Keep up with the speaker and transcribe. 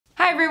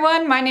Hi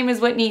everyone, my name is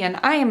Whitney and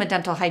I am a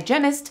dental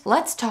hygienist.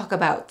 Let's talk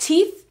about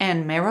teeth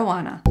and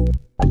marijuana.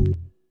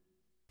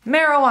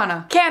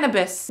 Marijuana,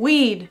 cannabis,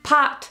 weed,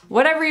 pot,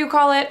 whatever you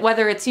call it,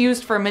 whether it's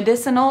used for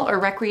medicinal or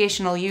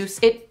recreational use,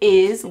 it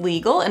is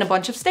legal in a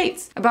bunch of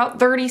states. About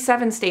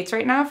 37 states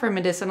right now for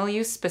medicinal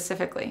use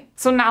specifically.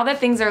 So now that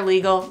things are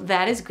legal,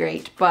 that is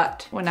great,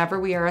 but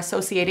whenever we are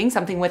associating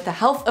something with the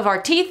health of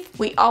our teeth,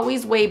 we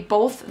always weigh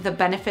both the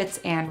benefits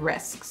and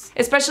risks.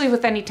 Especially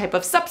with any type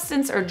of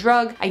substance or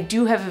drug. I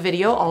do have a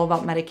video all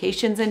about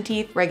medications in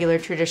teeth, regular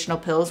traditional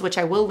pills, which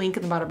I will link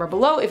in the bottom bar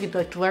below if you'd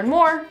like to learn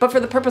more. But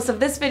for the purpose of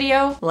this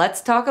video,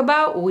 let's talk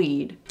about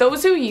weed.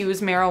 Those who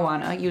use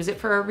marijuana use it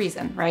for a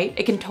reason, right?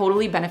 It can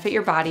totally benefit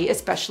your body,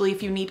 especially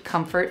if you need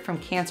comfort from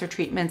cancer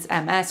treatments,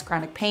 MS,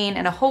 chronic pain,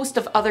 and a host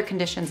of other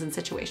conditions and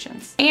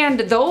situations.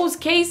 And those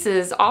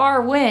cases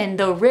are when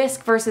the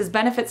risk versus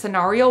benefit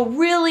scenario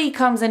really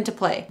comes into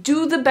play.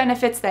 Do the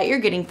benefits that you're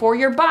getting for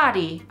your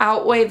body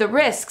outweigh the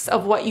risks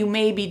of what you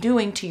may be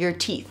doing to your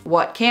teeth?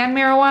 What can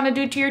marijuana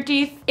do to your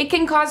teeth? It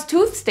can cause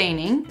tooth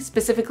staining,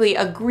 specifically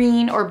a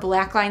green or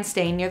black line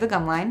stain near the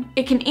gum line.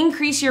 It can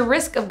increase your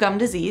risk of gum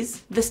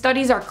disease. The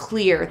studies are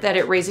clear that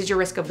it raises your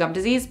risk of gum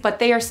disease, but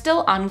they are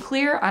still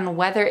unclear on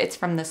whether it's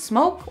from the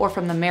smoke or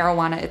from the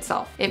marijuana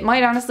itself. It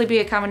might honestly be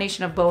a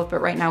combination of both,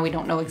 but right now we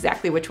don't know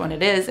exactly which one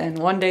it is, and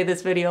one day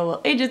this video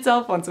will age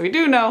itself once we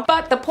do know.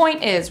 But the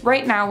point is,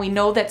 right now we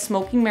know that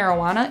smoking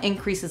marijuana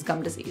increases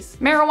gum disease.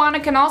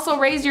 Marijuana can also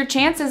raise your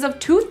chances of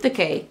tooth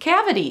decay,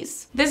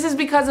 cavities. This is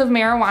because of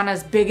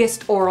marijuana's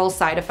biggest oral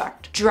side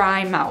effect,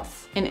 dry mouth.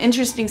 An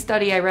interesting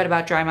study I read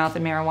about dry mouth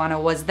and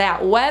marijuana was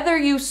that whether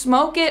you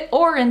smoke it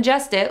or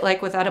ingest it,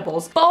 like with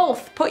edibles,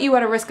 both put you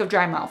at a risk of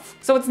dry mouth.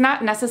 So it's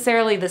not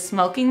necessarily the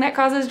smoking that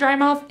causes dry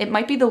mouth, it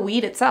might be the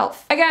weed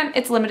itself. Again,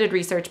 it's limited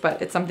research,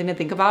 but it's something to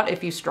think about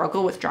if you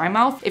struggle with dry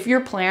mouth. If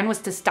your plan was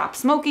to stop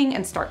smoking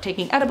and start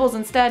taking edibles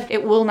instead,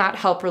 it will not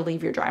help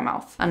relieve your dry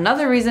mouth.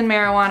 Another reason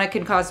marijuana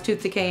can cause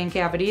tooth decay and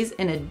cavities,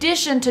 in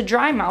addition to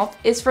dry mouth,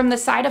 is from the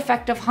side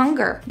effect of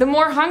hunger. The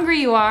more hungry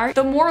you are,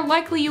 the more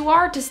likely you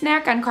are to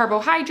snack on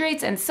carbohydrates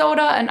and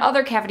soda and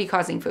other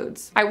cavity-causing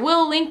foods. I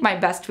will link my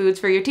best foods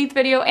for your teeth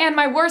video and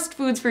my worst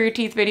foods for your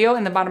teeth video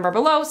in the bottom bar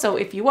below, so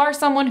if you are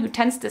someone who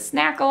tends to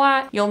snack a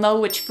lot, you'll know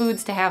which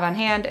foods to have on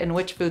hand and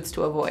which foods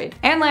to avoid.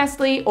 And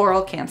lastly,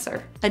 oral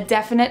cancer. A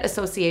definite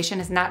association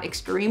is not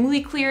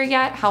extremely clear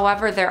yet,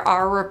 however, there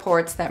are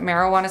reports that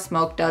marijuana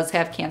smoke does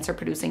have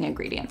cancer-producing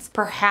ingredients,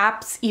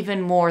 perhaps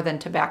even more than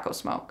tobacco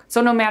smoke.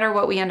 So no matter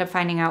what we end up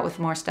finding out with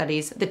more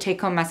studies, the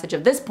take-home message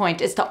of this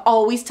point is to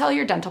always tell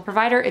your dental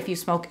provider if you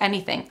smoke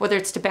anything, whether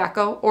it's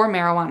tobacco or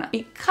marijuana,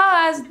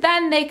 because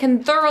then they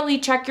can thoroughly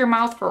check your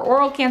mouth for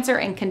oral cancer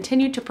and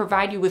continue to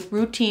provide you with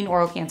routine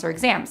oral cancer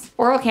exams.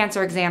 Oral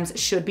cancer exams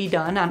should be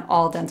done on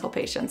all dental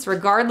patients,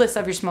 regardless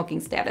of your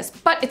smoking status,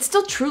 but it's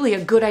still truly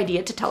a good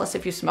idea to tell us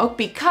if you smoke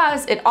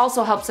because it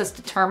also helps us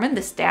determine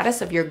the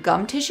status of your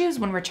gum tissues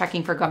when we're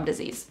checking for gum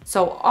disease.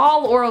 So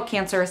all oral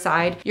cancer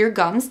aside, your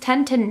gums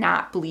tend to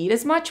not bleed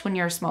as much when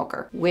you're a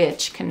smoker,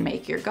 which can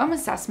make your gum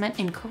assessment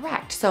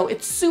incorrect. So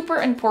it's super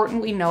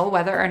important we know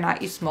whether or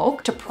not you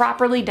smoke to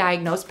properly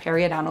diagnose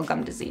periodontal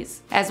gum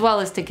disease, as well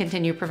as to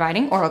continue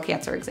providing oral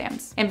cancer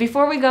exams. And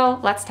before we go,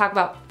 let's talk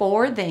about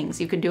 4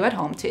 things you can do at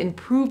home to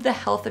improve the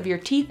health of your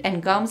teeth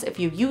and gums if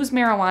you use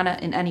marijuana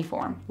in any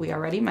form. We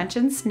already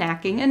mentioned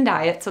snacking and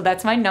diet, so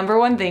that's my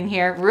 #1 thing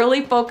here.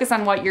 Really focus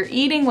on what you're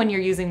eating when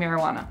you're using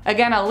marijuana.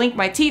 Again, I'll link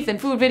my teeth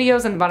and food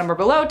videos in the bottom bar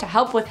below to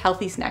help with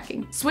healthy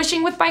snacking.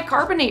 Swishing with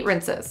bicarbonate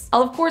rinses.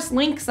 I'll of course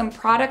link some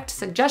product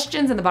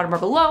suggestions in the bottom bar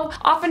below.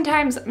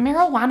 Oftentimes,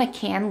 marijuana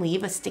can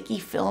leave a sticky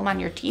film on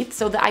your teeth,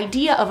 so the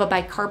idea of a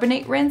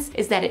bicarbonate rinse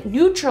is that it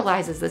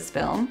neutralizes this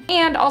film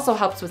and also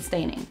helps with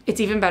staining. It's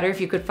even better if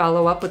you could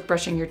follow up with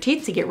brushing your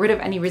teeth to get rid of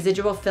any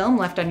residual film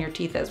left on your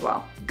teeth as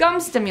well. Gum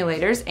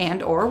stimulators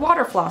and or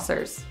water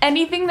flossers.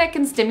 Anything that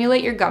can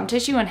stimulate your gum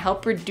tissue and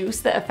help reduce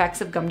the effects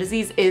of gum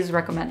disease is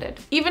recommended.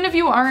 Even if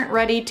you aren't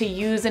ready to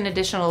use an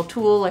additional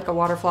tool like a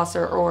water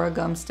flosser or a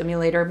gum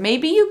stimulator,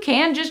 maybe you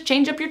can just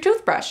change up your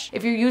toothbrush.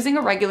 If you're using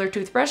a regular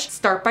toothbrush,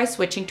 start by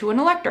switching to an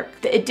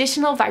electric. The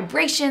additional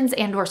vibrations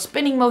and or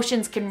spinning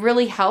motions can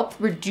really help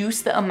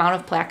reduce the amount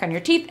of plaque on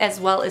your teeth as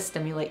well as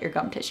stimulate your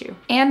gum tissue.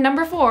 And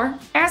 #4,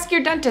 ask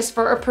your dentist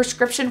for a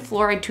prescription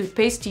fluoride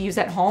toothpaste to use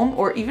at home,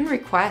 or even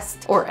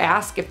request or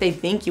ask if they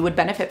think you would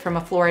benefit from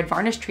a fluoride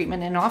varnish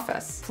treatment in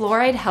office.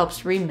 Fluoride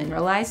helps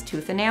remineralize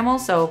tooth enamel,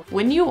 so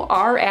when you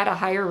are at a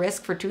higher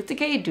risk for tooth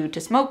decay due to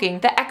smoking,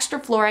 the extra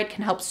fluoride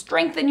can help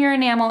strengthen your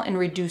enamel and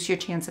reduce your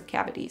chance of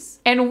cavities.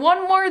 And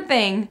one more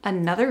thing,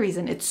 another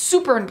reason it's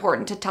super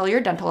important to tell your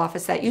dental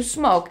office that you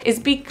smoke is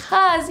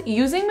because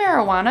using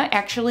marijuana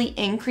actually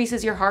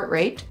increases your heart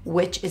rate,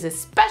 which is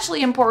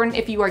especially important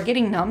if you are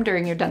getting numb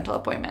during your dental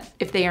appointment.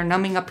 If they are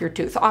numbing up your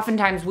tooth,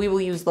 oftentimes we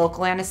will use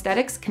local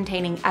anesthetics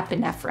containing epinephrine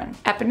epinephrine.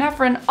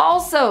 Epinephrine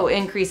also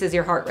increases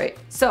your heart rate.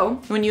 So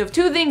when you have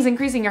two things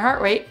increasing your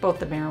heart rate, both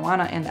the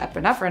marijuana and the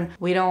epinephrine,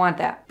 we don't want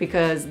that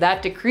because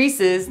that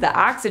decreases the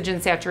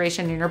oxygen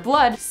saturation in your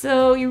blood.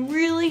 So you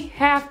really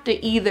have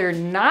to either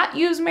not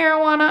use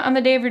marijuana on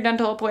the day of your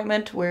dental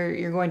appointment where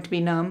you're going to be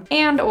numb,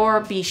 and or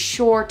be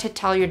sure to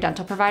tell your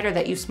dental provider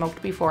that you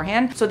smoked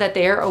beforehand so that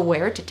they are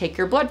aware to take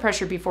your blood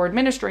pressure before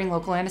administering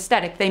local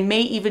anesthetic. They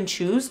may even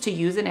choose to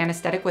use an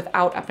anesthetic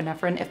without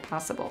epinephrine if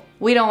possible.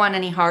 We don't want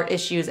any heart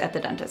issues at the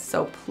dentist,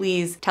 so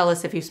please tell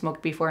us if you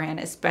smoked beforehand,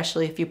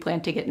 especially if you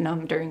plan to get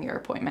numb during your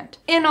appointment.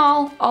 In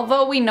all,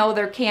 although we know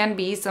there can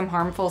be some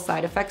harmful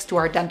side effects to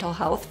our dental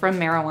health from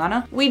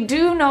marijuana, we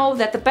do know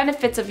that the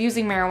benefits of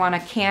using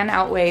marijuana can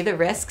outweigh the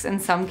risks in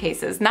some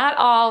cases. Not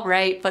all,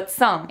 right, but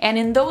some. And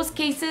in those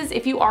cases,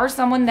 if you are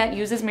someone that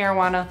uses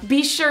marijuana,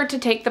 be sure to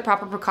take the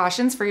proper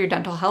precautions for your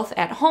dental health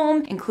at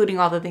home, including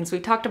all the things we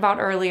talked about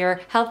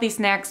earlier: healthy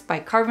snacks,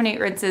 bicarbonate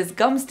rinses,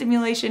 gum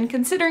stimulation,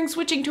 considering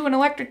switching to an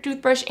electric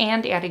toothbrush,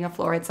 and adding a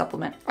fluoride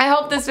supplement. I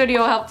hope this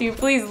video helped you.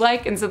 Please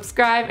like and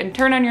subscribe and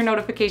turn on your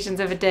notifications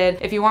if it did.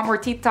 If you want more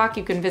teeth talk,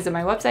 you can visit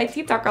my website,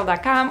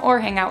 teethtalkgirl.com, or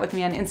hang out with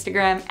me on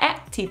Instagram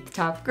at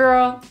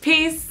teethtopgirl.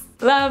 Peace,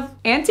 love,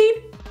 and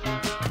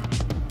teeth.